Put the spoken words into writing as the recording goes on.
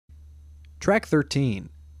Track 13,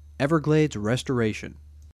 Everglades Restoration.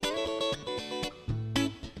 To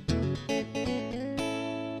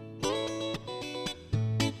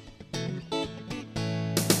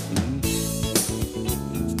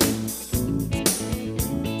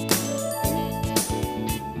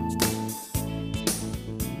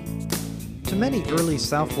many early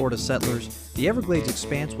South Florida settlers, the Everglades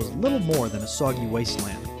expanse was little more than a soggy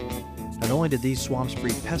wasteland. Not only did these swamps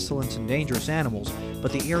breed pestilence and dangerous animals,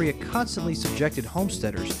 but the area constantly subjected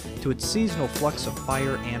homesteaders to its seasonal flux of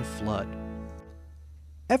fire and flood.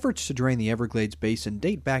 Efforts to drain the Everglades basin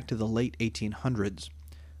date back to the late 1800s.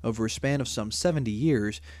 Over a span of some 70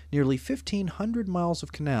 years, nearly 1,500 miles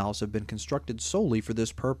of canals have been constructed solely for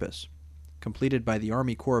this purpose. Completed by the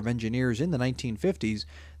Army Corps of Engineers in the 1950s,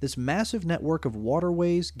 this massive network of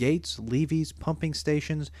waterways, gates, levees, pumping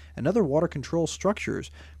stations, and other water control structures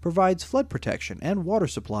provides flood protection and water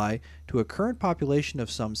supply to a current population of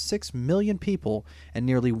some 6 million people and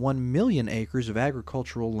nearly 1 million acres of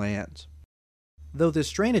agricultural lands. Though this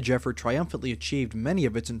drainage effort triumphantly achieved many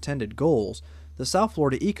of its intended goals, the South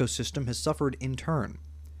Florida ecosystem has suffered in turn.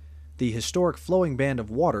 The historic flowing band of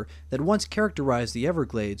water that once characterized the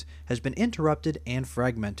Everglades has been interrupted and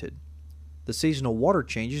fragmented. The seasonal water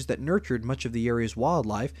changes that nurtured much of the area's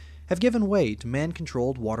wildlife have given way to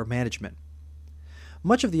man-controlled water management.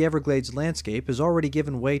 Much of the Everglades landscape has already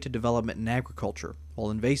given way to development in agriculture, while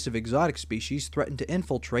invasive exotic species threaten to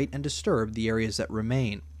infiltrate and disturb the areas that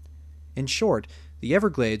remain. In short, the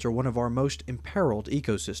Everglades are one of our most imperiled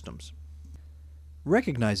ecosystems.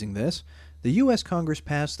 Recognizing this, the U.S. Congress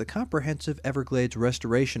passed the Comprehensive Everglades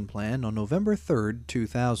Restoration Plan on November 3,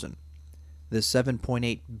 2000. This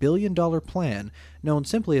 $7.8 billion plan, known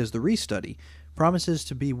simply as the Restudy, promises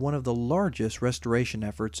to be one of the largest restoration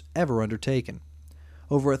efforts ever undertaken.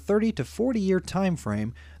 Over a 30 to 40-year time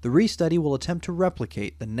frame, the Restudy will attempt to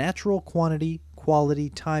replicate the natural quantity, quality,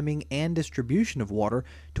 timing, and distribution of water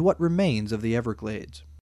to what remains of the Everglades.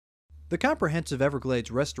 The Comprehensive Everglades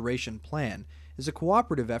Restoration Plan is a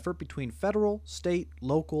cooperative effort between federal, state,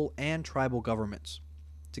 local, and tribal governments.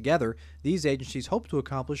 Together, these agencies hope to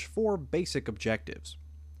accomplish 4 basic objectives.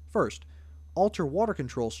 First, alter water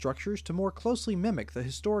control structures to more closely mimic the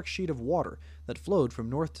historic sheet of water that flowed from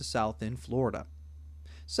north to south in Florida.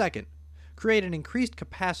 Second, create an increased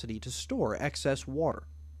capacity to store excess water.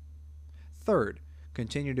 Third,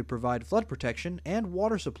 continue to provide flood protection and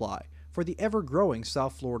water supply for the ever-growing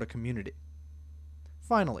South Florida community.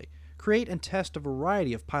 Finally, create and test a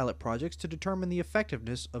variety of pilot projects to determine the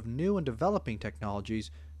effectiveness of new and developing technologies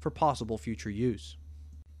for possible future use.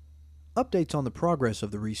 Updates on the progress of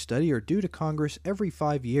the Restudy are due to Congress every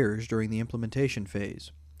 5 years during the implementation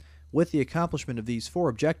phase. With the accomplishment of these 4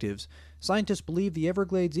 objectives, scientists believe the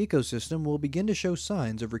Everglades ecosystem will begin to show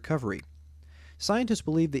signs of recovery. Scientists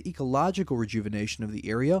believe the ecological rejuvenation of the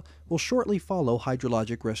area will shortly follow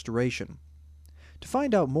hydrologic restoration. To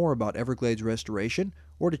find out more about Everglades restoration,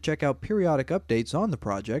 or to check out periodic updates on the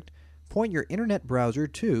project, point your internet browser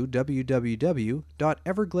to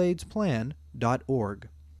www.evergladesplan.org.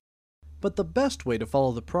 But the best way to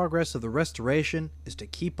follow the progress of the restoration is to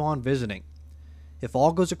keep on visiting. If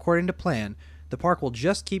all goes according to plan, the park will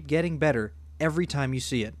just keep getting better every time you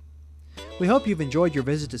see it. We hope you've enjoyed your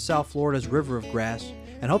visit to South Florida's River of Grass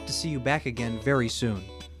and hope to see you back again very soon.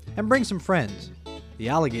 And bring some friends. The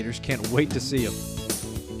alligators can't wait to see them.